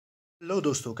Hello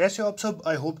दोस्तों, कैसे हो आप सब।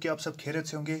 आई होप कि आप सब खैरियत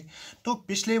से होंगे। तो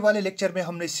पिछले वाले लेक्चर में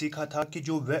हमने सीखा था कि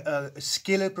जो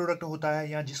स्केलर प्रोडक्ट होता है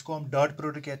या जिसको हम डॉट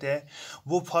प्रोडक्ट कहते हैं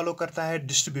वो फॉलो करता है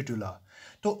डिस्ट्रीब्यूटिव लॉ।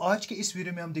 तो आज के इस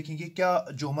वीडियो में हम देखेंगे क्या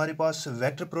जो हमारे पास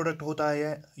वेक्टर प्रोडक्ट होता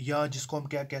है या जिसको हम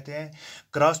क्या कहते हैं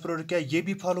क्रॉस प्रोडक्ट, क्या ये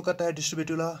भी फॉलो करता है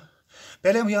डिस्ट्रीब्यूटिव लॉ।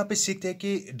 पहले हम यहाँ पे सीखते हैं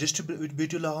कि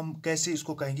डिस्ट्रीब्यूटिव लॉ हम कैसे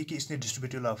इसको कहेंगे कि इसने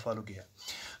डिस्ट्रीब्यूटिव लॉ फॉलो किया।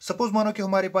 सपोज मानो कि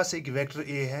हमारे पास एक वेक्टर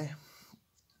ए है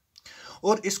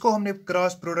और इसको हमने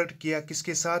क्रॉस प्रोडक्ट किया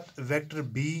किसके साथ, वेक्टर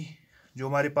बी जो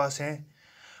हमारे पास है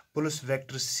प्लस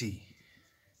वेक्टर सी।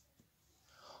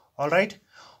 ऑलराइट,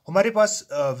 हमारे पास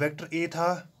वेक्टर ए था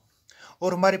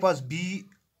और हमारे पास बी,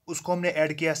 उसको हमने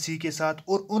ऐड किया सी के साथ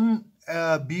और उन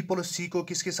बी प्लस सी को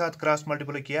किसके साथ क्रॉस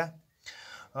मल्टीप्लाई किया,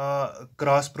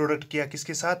 क्रॉस प्रोडक्ट किया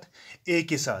किसके साथ, ए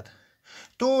के साथ।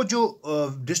 तो जो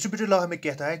डिस्ट्रीब्यूटिव लॉ हमें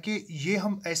कहता है कि ये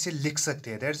हम ऐसे लिख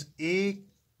सकते हैं, that is a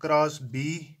cross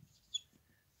B,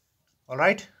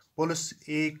 alright, plus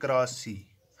A cross सी।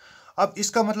 अब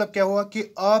इसका मतलब क्या हुआ कि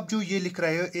आप जो ये लिख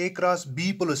रहे हो ए क्रॉस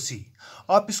बी प्लस सी,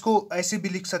 आप इसको ऐसे भी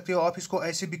लिख सकते हो, आप इसको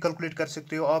ऐसे भी कैलकुलेट कर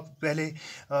सकते हो। आप पहले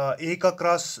ए का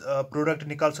क्रॉस प्रोडक्ट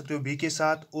निकाल सकते हो बी के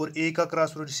साथ और ए का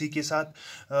क्रॉस प्रोडक्ट सी के साथ,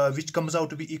 which comes out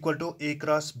to be equal to A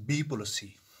cross B plus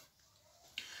C.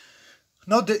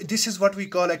 Now this is what we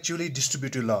call actually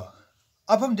distributive law.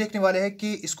 अब हम देखने वाले हैं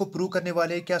कि इसको प्रूव करने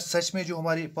वाले हैं क्या सच में जो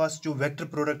हमारे पास जो वेक्टर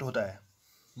प्रोडक्ट होता है,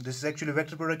 this is actually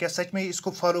vector product, क्या सच में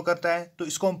इसको फॉलो करता है। तो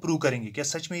इसको हम प्रूव करेंगे क्या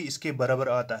सच में इसके बराबर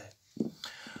आता है।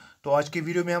 तो आज के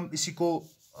वीडियो में हम इसी को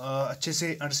अच्छे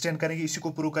से अंडरस्टैंड करेंगे, इसी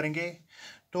को प्रूव करेंगे।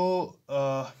 तो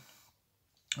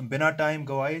बिना टाइम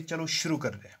गवाए चलो शुरू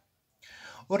कर दें।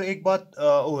 और एक बात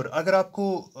और, अगर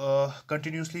आपको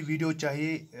कंटिन्यूसली वीडियो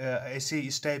चाहिए ऐसे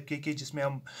इस टाइप के कि जिसमें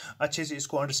हम अच्छे से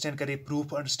इसको अंडरस्टैंड करें,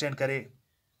 प्रूफ अंडरस्टैंड करें,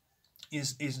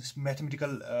 इस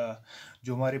मैथमेटिकल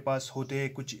जो हमारे पास होते हैं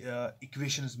कुछ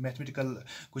इक्वेशंस, मैथमेटिकल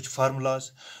कुछ फार्मूलाज,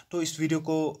 तो इस वीडियो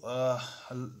को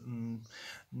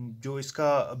जो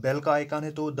इसका बेल का आइकन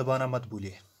है तो दबाना मत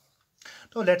भूलिए।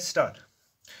 तो let's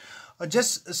start.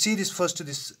 Just see this first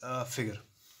this figure.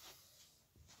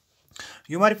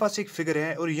 ये हमारे पास एक फिगर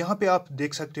है और यहाँ पे आप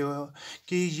देख सकते हो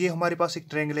कि ये हमारे पास एक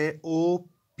ट्रायंगल है O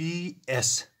P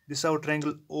S. This our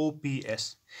triangle O P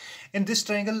S. In this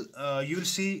triangle you will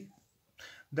see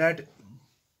that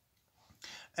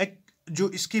एक जो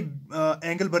इसकी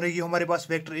एंगल बनेगी, हमारे पास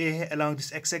वेक्टर ए है along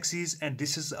this x axis and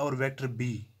this is our vector b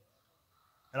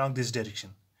along this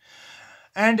direction,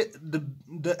 and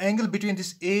the angle between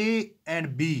this a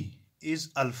and b is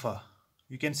alpha.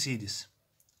 You can see this,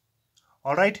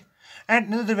 all right.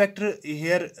 And another vector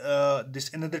here,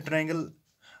 this another triangle,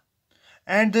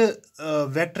 and the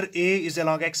vector a is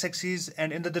along x axis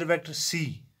and another vector c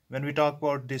when we talk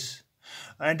about this,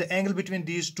 and the angle between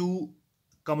these two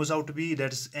comes out to be,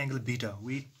 that is angle beta.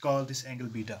 We call this angle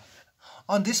beta.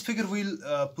 On this figure we'll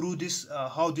prove this,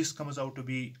 how this comes out to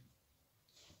be,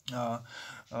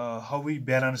 how we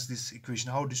balance this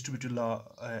equation, how distributive law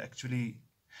actually,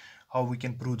 how we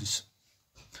can prove this.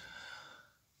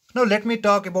 Now let me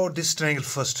talk about this triangle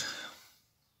first.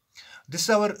 This is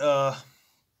our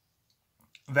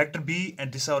vector b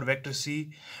and this is our vector c,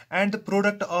 and the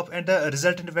product of and the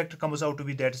resultant vector comes out to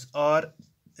be, that is r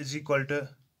is equal to,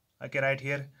 I can write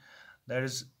here, that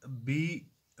is b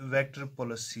vector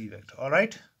plus c vector, all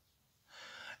right.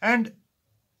 And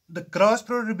the cross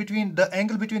product between the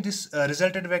angle between this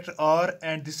resultant vector r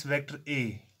and this vector a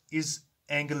is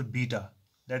angle beta,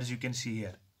 that is you can see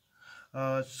here,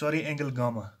 sorry, angle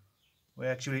gamma. We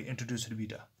actually introduced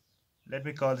beta. Let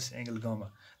me call this angle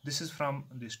gamma. This is from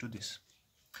this to this,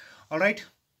 all right.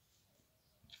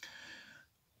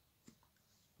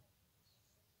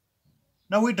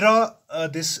 Now we draw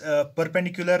this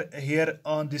perpendicular here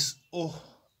on this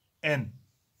ON,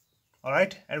 all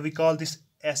right, and we call this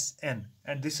SN,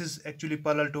 and this is actually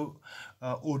parallel to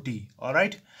OT, all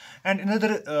right. And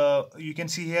another, you can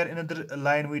see here another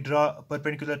line we draw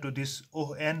perpendicular to this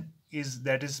ON is,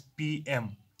 that is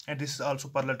PM, and this is also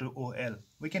parallel to OL.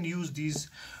 We can use these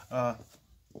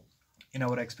in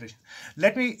our expression.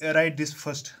 Let me write this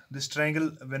first, this triangle.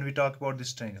 When we talk about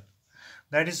this triangle,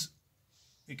 that is,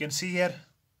 you can see here,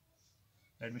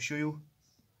 let me show you,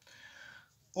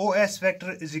 OS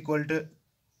vector is equal to,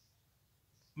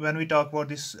 when we talk about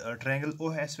this triangle,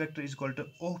 OS vector is equal to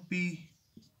OP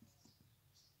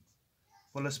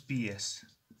plus PS.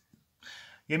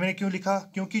 ये मैंने क्यों लिखा,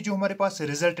 क्योंकि जो हमारे पास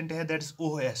resultant है that is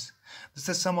OS, this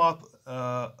is some of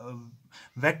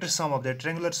vector sum of the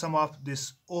triangular some of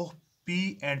this OP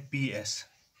and PS,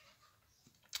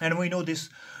 and we know this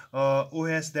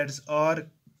OS, that is R,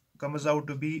 comes out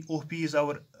to be, OP is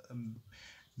our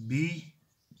B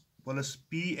plus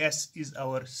PS is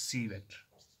our C vector.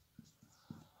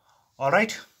 All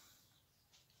right.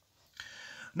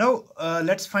 Now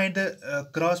let's find the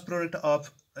cross product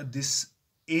of this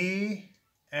A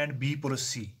and B plus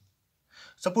C.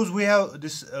 Suppose we have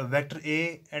this vector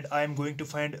A, and I am going to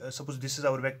find, suppose this is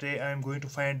our vector A, I am going to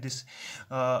find this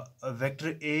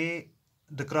vector A,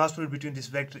 the cross product between this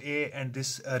vector A and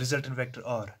this resultant vector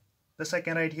R. Thus I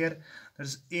can write here, that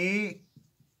is A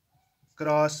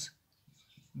cross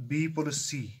B plus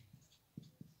C,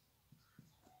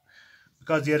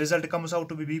 because the result comes out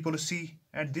to be B plus C,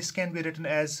 and this can be written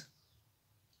as,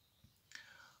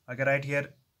 I can write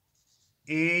here,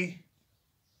 A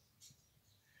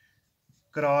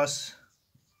cross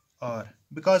R,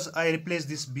 because I replace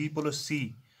this B plus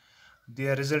C,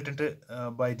 their resultant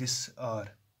by this R,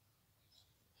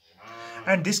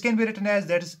 and this can be written as,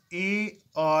 that is A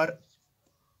R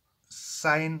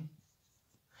sine,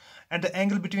 and the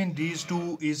angle between these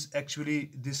two is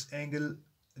actually this angle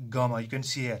gamma. You can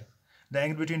see here the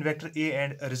angle between vector A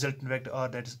and a resultant vector R,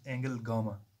 that is angle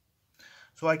gamma.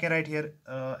 So I can write here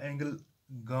angle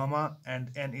gamma,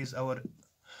 and n is our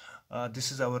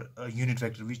this is our unit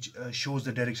vector, which shows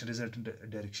the direction, resultant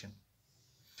direction.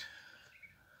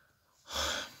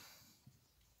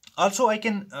 Also I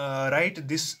can write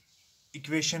this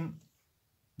equation,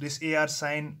 this AR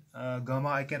sine gamma,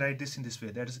 I can write this in this way,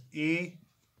 that is A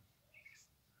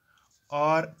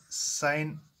R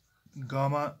sine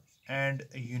gamma and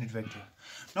a unit vector.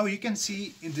 Now you can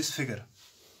see in this figure,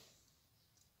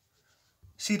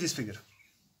 see this figure,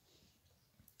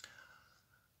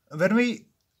 when we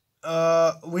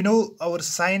know our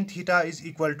sine theta is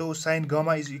equal to, sine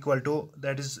gamma is equal to,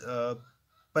 that is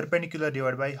perpendicular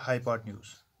divided by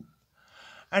hypotenuse,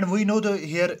 and we know the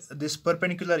here this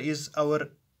perpendicular is our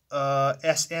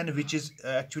Sn, which is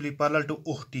actually parallel to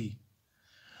OT.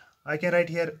 I can write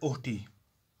here OT.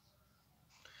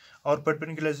 Our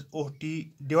perpendicular is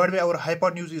OT divided by our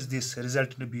hypotenuse is this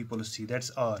resultant B plus C, that's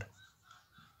R.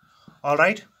 All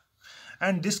right,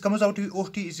 and this comes out to be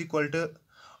OT is equal to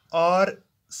R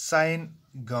sine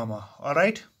gamma. All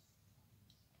right,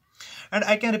 and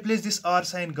I can replace this R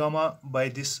sine gamma by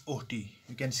this OT.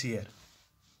 You can see here,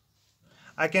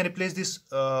 I can replace this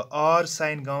R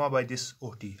sine gamma by this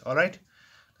OT. All right,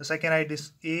 thus I can write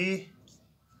this A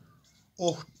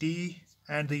OT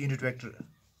and the unit vector.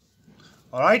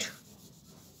 All right,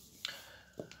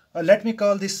 let me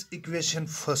call this equation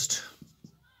first.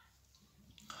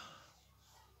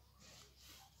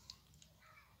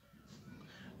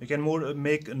 You can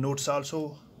make notes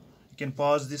also. You can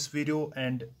pause this video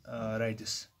and write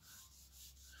this.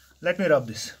 Let me rub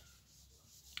this.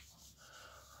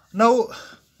 Now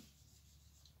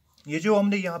ये जो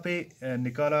हमने यहाँ पे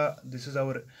निकाला, this is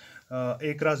our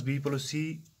A cross B plus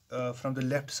C from the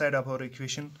left side of our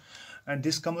equation, and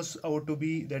this comes out to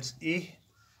be, that's A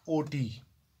OT.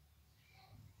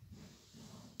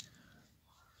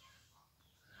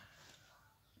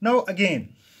 Now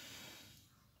again,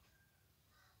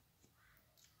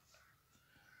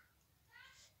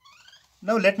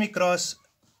 now let me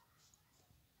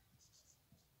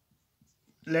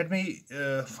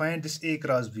find this A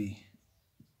cross B.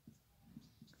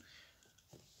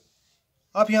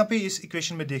 आप यहाँ पे इस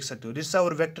equation में देख सकते हो, this is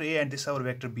our vector A and this is our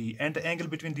vector B, and the angle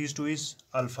between these two is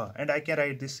alpha, and I can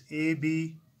write this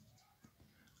AB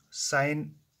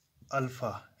sine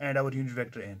alpha and our unit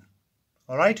vector n.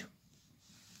 All right,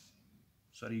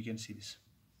 sorry, you can see this.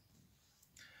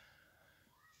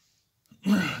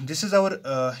 This is our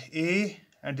A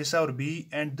and this is our B,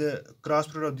 and the cross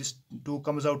product of these two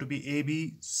comes out to be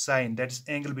AB sine, that's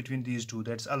angle between these two,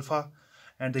 that's alpha,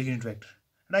 and the unit vector,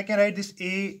 and I can write this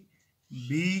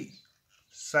AB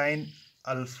sine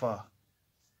alpha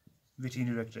with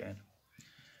unit vector n.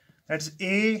 That's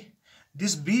A.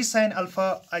 This B sine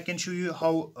alpha, I can show you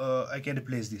how I can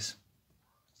replace this.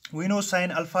 We know sine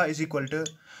alpha is equal to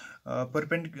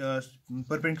perpendicular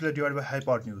divided by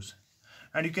hypotenuse,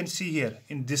 and you can see here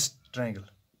in this triangle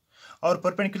our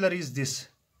perpendicular is this,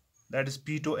 that is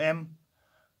P to M,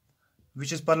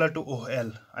 which is parallel to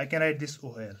OL. I can write this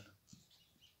OL.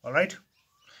 All right,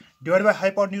 divided by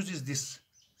hypotenuse is this,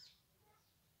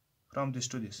 from this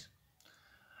to this,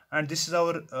 and this is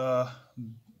our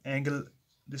angle,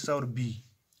 this is our B,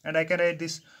 and I can write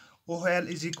this OL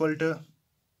is equal to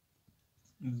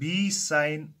B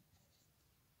sine,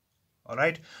 all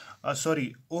right,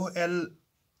 sorry, OL,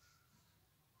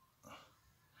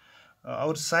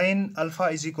 our sine alpha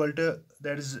is equal to,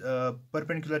 that is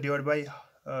perpendicular divided by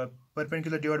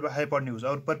hypotenuse.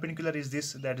 Our perpendicular is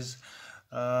this, that is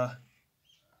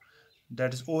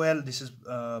OL, this is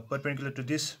perpendicular to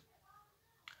this,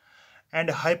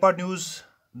 and hypotenuse,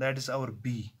 that is our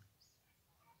B.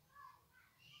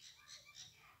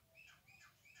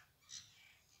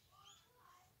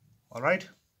 All right,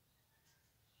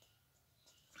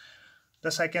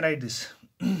 thus I can write this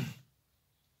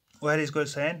OL is equal to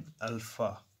sin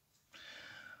alpha.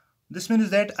 This means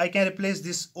that I can replace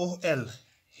this OL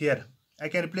here. I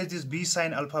can replace this B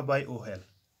sin alpha by OL.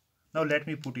 Now let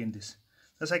me put in this.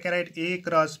 Thus I can write A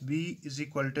cross B is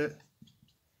equal to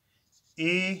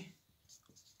A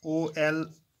OL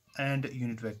and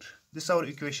unit vector. This is our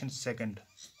equation second.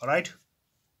 All right.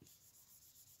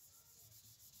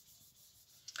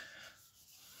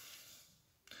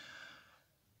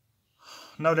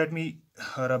 Now let me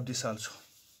rub this also.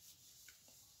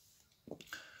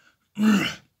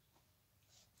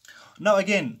 Now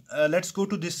again, let's go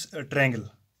to this triangle,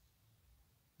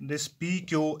 this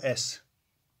PQS,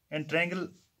 and triangle.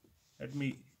 Let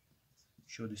me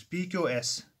show this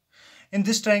PQS. In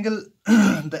this triangle,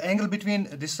 the angle between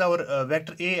this is our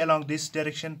vector A along this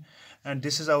direction, and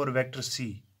this is our vector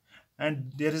C,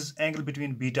 and there is angle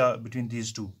between beta between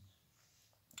these two.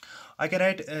 I can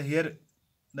write here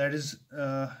that is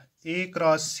A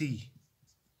cross C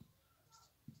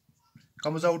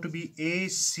comes out to be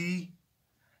AC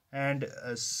and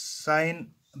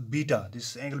sine beta,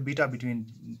 this angle beta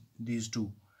between these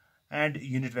two, and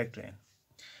unit vector n.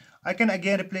 I can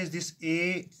again replace this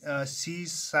A C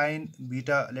sine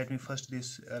beta. Let me first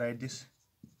write this.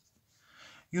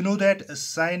 You know that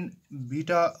sine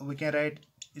beta we can write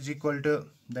is equal to,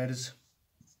 that is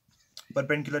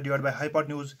perpendicular divided by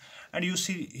hypotenuse, and you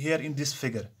see here in this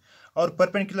figure our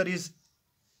perpendicular is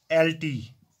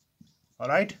LT. All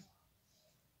right,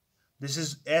 this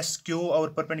is SQ, our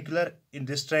perpendicular in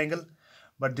this triangle,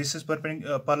 but this is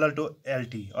parallel to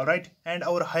LT. All right, and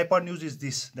our hypotenuse is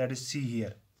this, that is C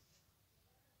here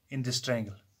in this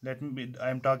triangle. I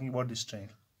am talking about this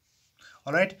triangle.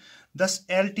 All right, thus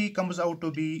LT comes out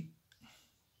to be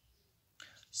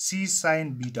C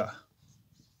sine beta.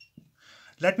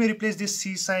 Let me replace this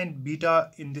C sine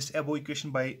beta in this above equation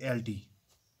by LT.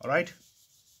 All right,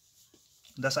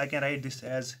 thus I can write this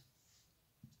as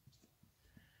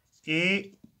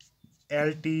A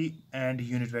LT and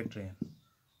unit vector n.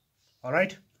 All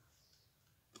right,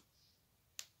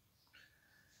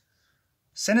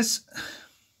 since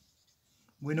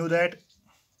we know that,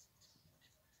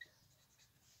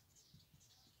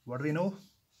 what do we know?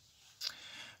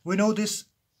 We know this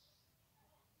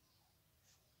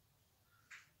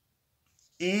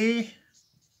AOT,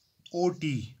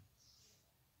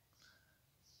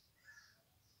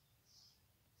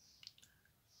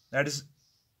 that is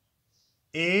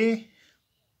AOT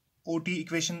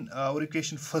equation, our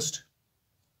equation first.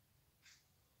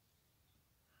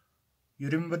 You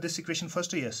remember this equation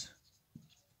first? Yes,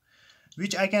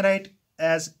 which I can write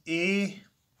as A,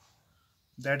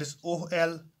 that is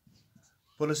OL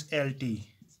plus LT.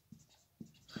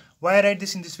 Why I write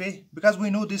this in this way? Because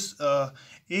we know this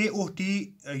AOT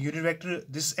unit vector,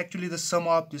 this is actually the sum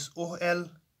of this OL,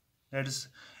 that is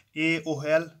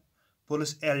AOL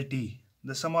plus LT.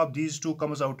 The sum of these two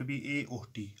comes out to be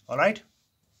AOT. All right,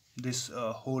 this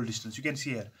whole distance you can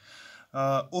see here,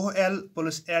 OL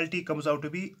plus LT comes out to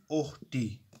be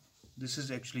OT. This is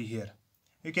actually here.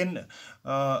 You can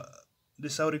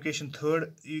this is our equation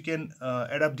third. You can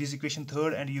add up this equation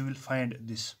third and you will find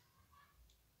this.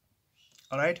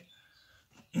 All right.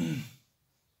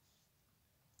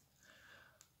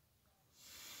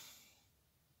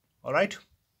 All right.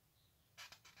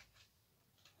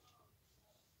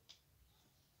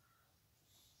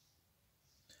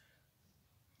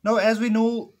 Now, as we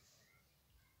know,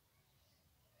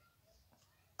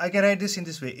 I can write this in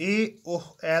this way: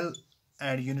 AOL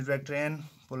and unit vector n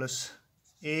plus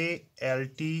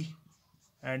ALT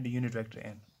and unit vector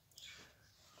n.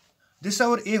 This is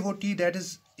our AOT, that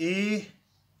is A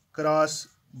cross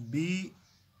B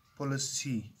plus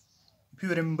C. If you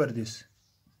remember this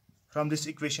from this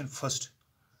equation first,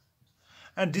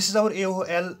 and this is our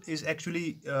AOL is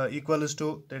actually equals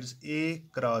to, that is A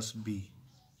cross B,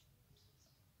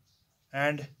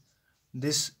 and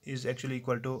this is actually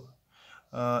equal to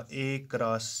A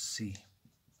cross C,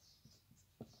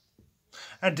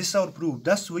 and this is our proof.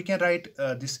 Thus we can write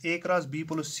this A cross B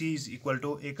plus C is equal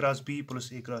to A cross B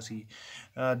plus A cross C.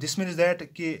 This means that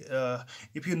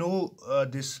if you know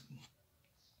this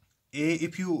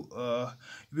if you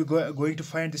going to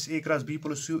find this A cross B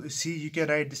plus C, you can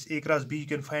write this A cross B, you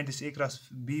can find this A cross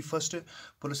B first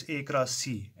plus A cross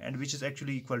C, and which is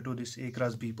actually equal to this A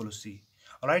cross B plus C.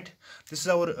 All right, this is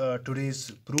our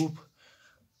today's proof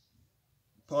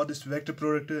for this vector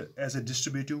product as a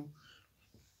distributive.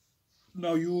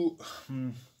 Now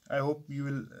I hope you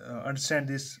will understand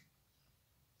this.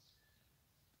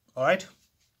 All right,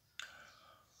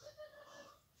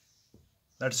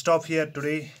 let's stop here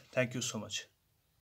today. Thank you so much.